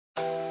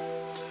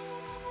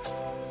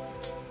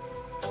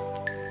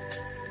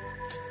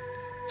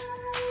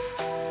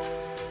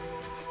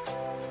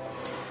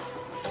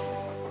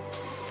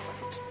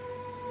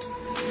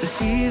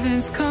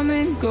Seasons come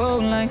and go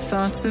like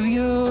thoughts of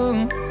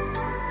you.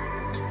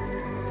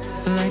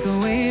 Like a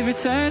wave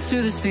returns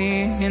to the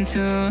sea, into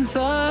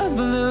the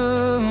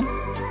blue.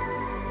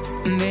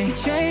 They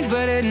change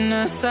but in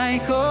a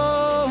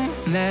cycle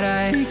that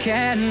I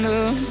can't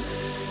lose.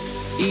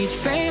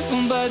 Each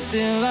painful but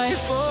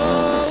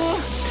delightful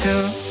to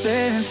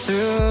live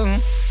through.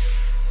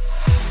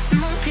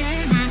 You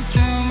came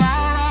into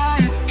my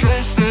life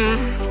just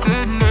like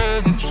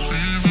another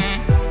season.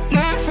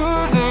 Not for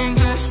them,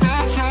 just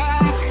in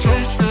time,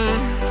 just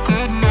like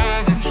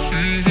another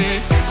season.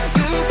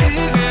 You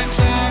came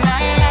into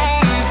my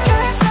life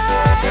just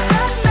like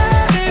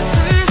another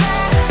season.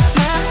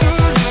 Not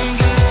for them,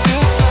 just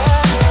in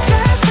time,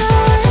 just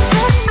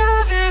like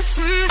another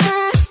season.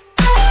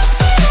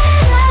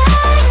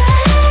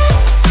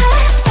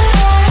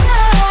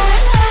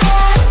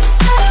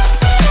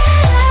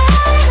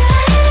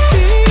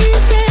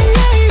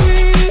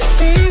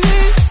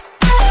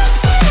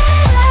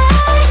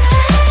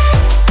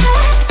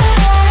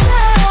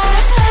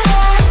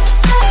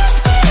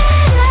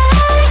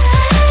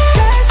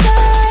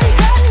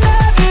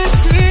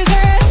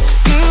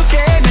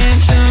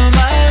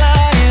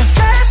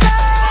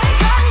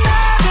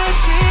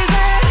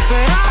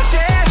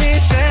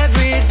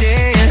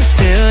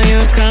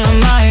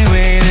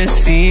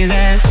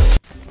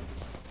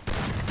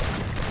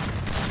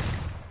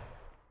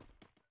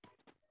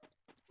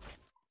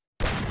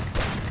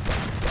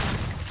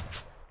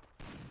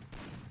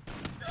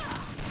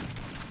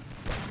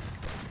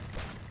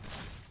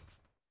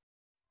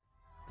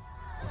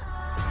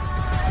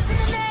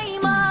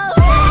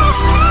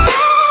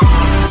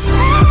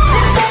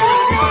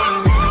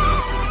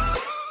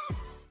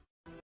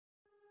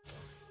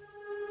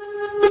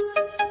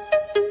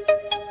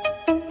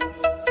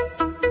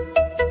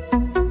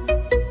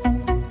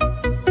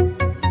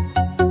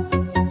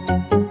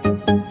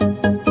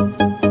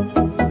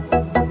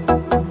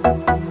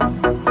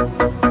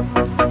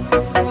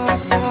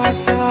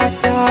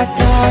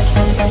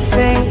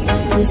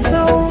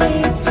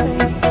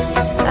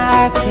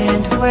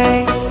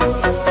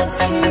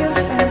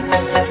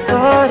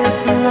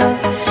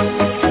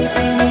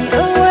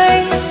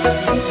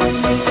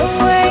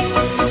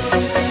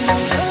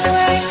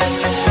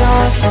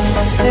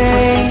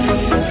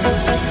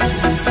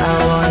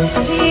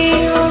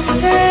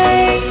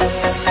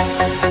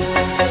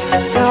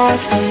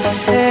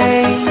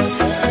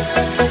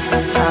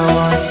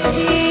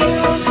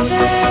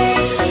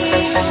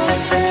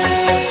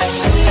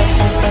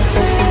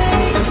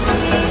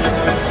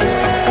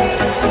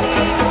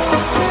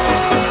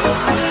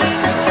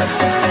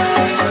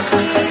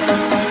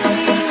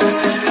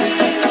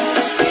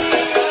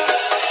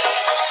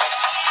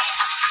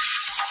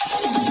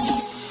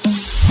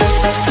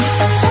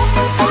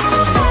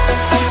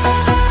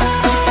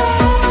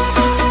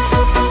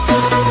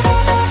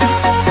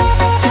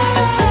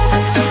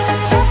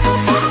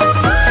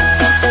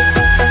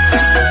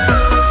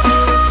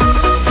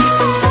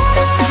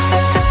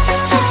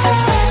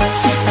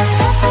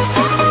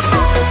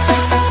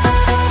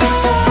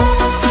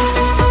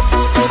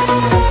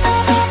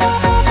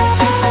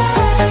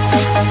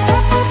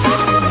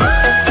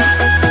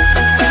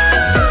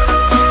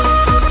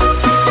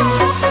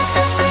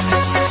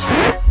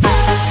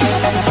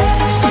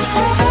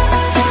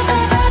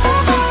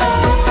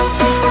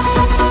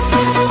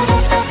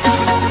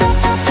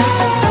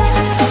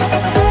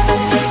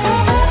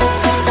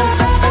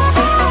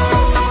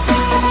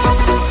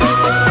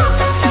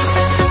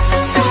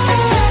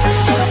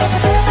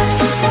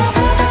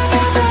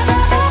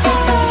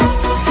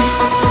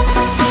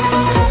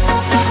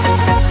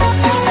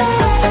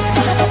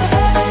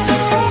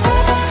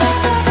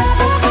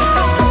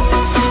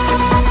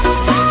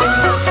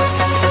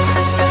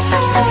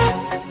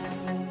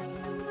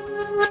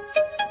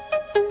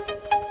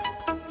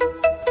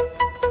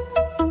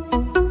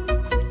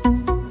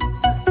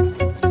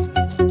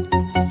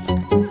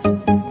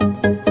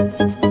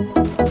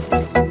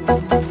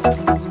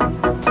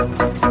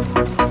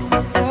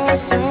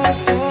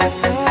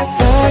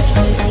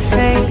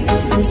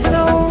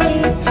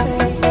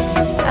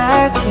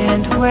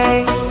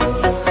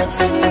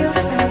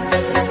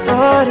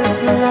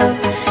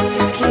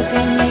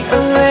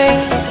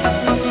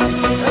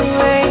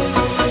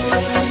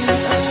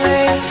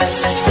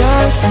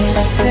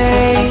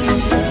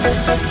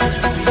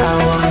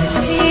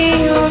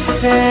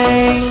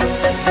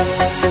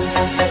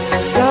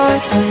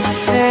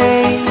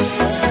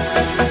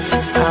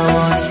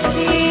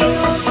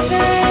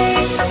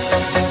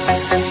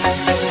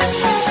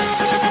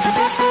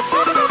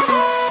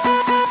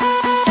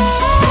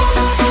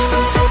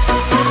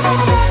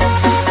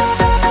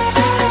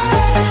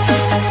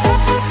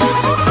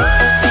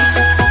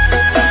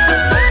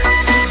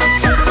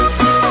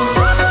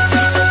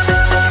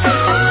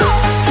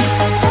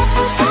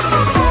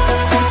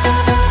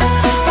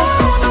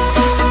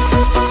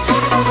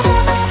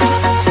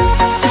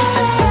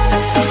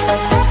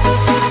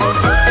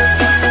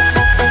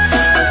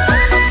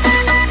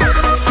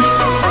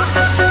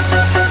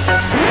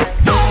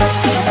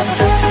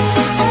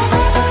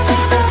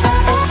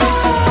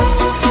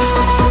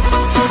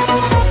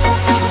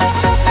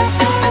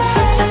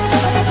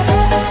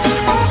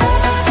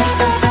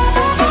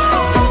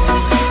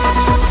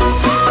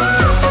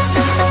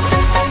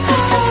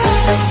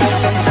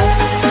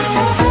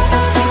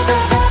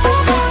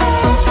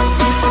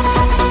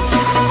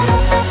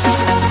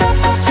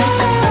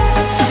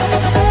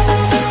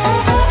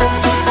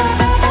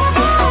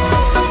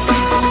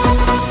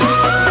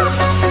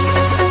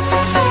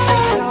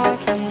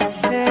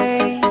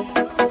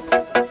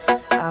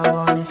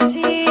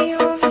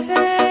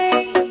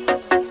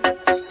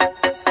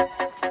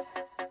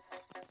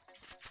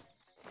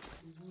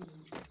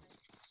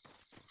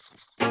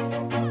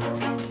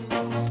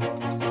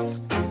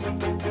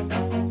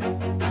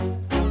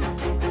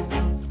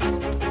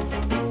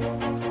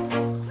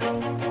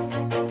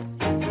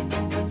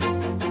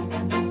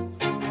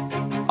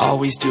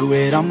 Always do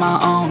it on my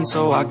own,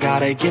 so I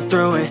gotta get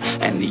through it.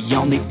 And the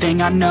only thing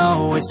I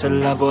know is to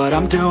love what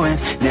I'm doing.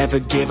 Never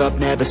give up,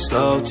 never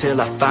slow, till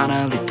I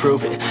finally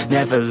prove it.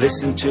 Never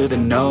listen to the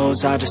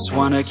no's, I just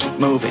wanna keep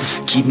moving.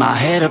 Keep my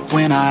head up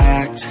when I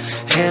act,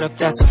 head up,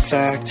 that's a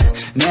fact.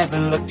 Never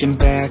looking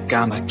back,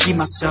 I'ma keep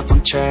myself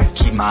on track.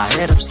 Keep my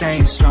head up,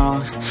 staying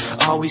strong,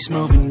 always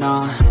moving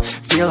on.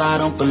 Feel I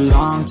don't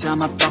belong, tell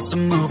my thoughts to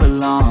move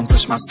along.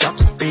 Push myself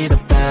to be the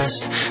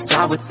best,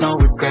 die with no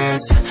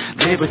regrets.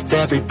 Live with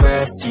every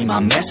breath, see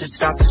my message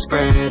start to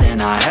spread.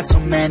 And I had so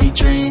many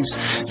dreams,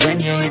 then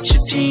you hit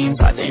your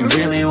teens. Life ain't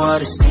really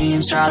what it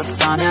seems, try to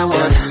find out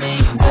what it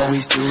means.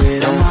 Always do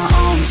it on my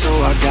own, so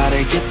I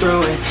gotta get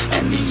through it.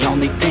 And the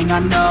only thing I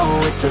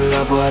know is to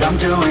love what I'm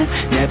doing.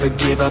 Never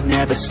give up,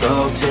 never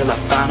slow, till I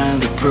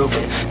finally prove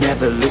it.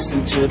 Never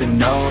listen to the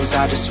no's,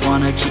 I just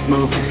wanna keep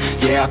moving.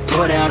 Yeah, I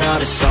put out all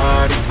this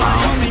art, it's my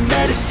only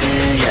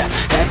medicine. Yeah,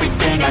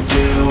 everything I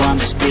do, I'm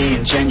just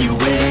being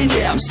genuine.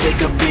 Yeah, I'm sick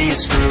of being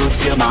screwed,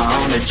 feel my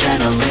own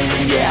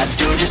adrenaline. Yeah, I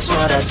do just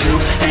what I do,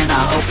 and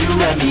I hope you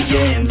let me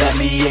in,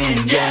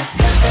 yeah.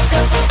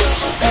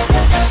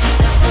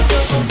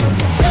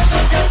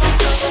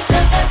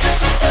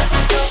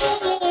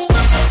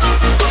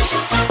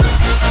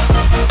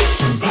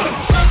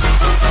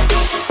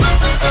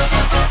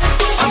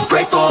 I'm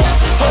grateful,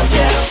 oh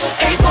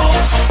yeah, able,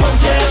 oh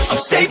yeah, I'm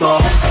stable,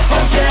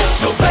 oh yeah,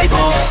 no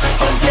label,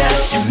 oh yeah,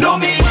 you know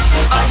me,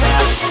 I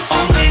have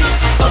only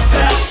a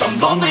path, I'm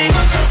lonely,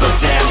 but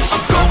damn,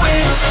 I'm going to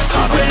win.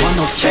 I don't want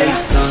no fake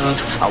love,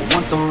 I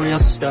want the real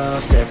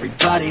stuff.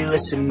 Everybody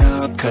listen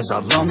up, cause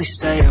I'll only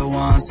say it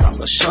once. I'm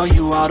gonna show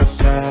you all the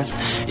path,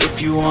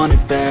 if you want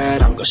it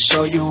bad. I'm gonna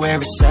show you where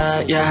it's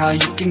at, yeah, how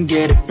you can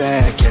get it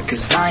back. Yeah,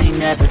 cause I ain't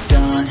never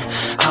done,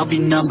 I'll be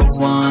number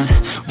one.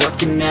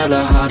 Working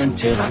hella hard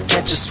until I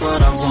get just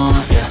what I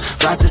want. Yeah,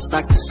 rises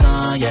like the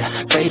sun, yeah,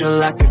 fatal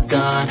like a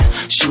gun.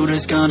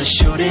 Shooter's gonna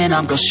shoot and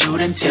I'm gonna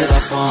shoot until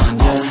I won.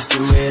 Yeah. Always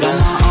do it on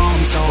my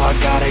own, so I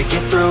gotta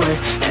get through it.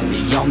 And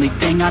the only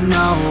thing I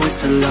know is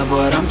to love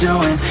what I'm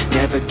doing.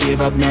 Never give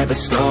up, never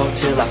slow,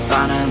 till I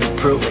finally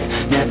prove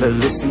it. Never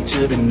listen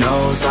to the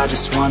no's, I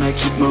just wanna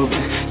keep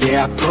moving.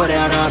 Yeah, I put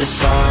out all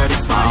this art,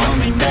 it's my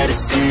only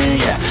medicine.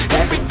 Yeah,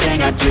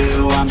 everything I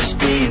do, I'm just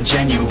being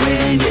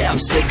genuine. Yeah, I'm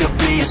sick of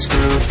being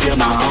screwed, feel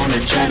my own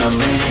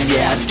adrenaline.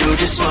 Yeah, I do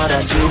just what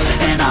I do,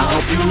 and I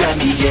hope you let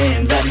me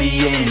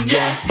in,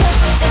 yeah.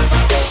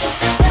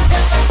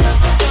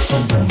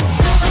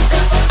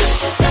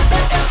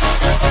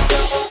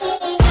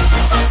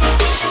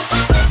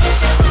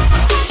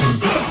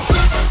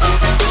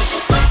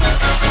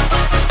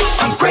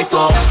 I'm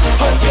grateful,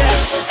 oh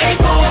yeah,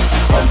 able,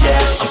 oh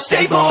yeah, I'm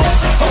stable,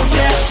 oh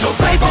yeah, no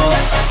label,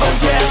 oh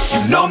yeah,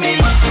 you know me,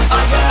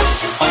 I have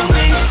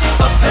only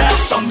a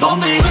path, I'm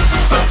lonely,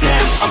 but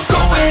damn, I'm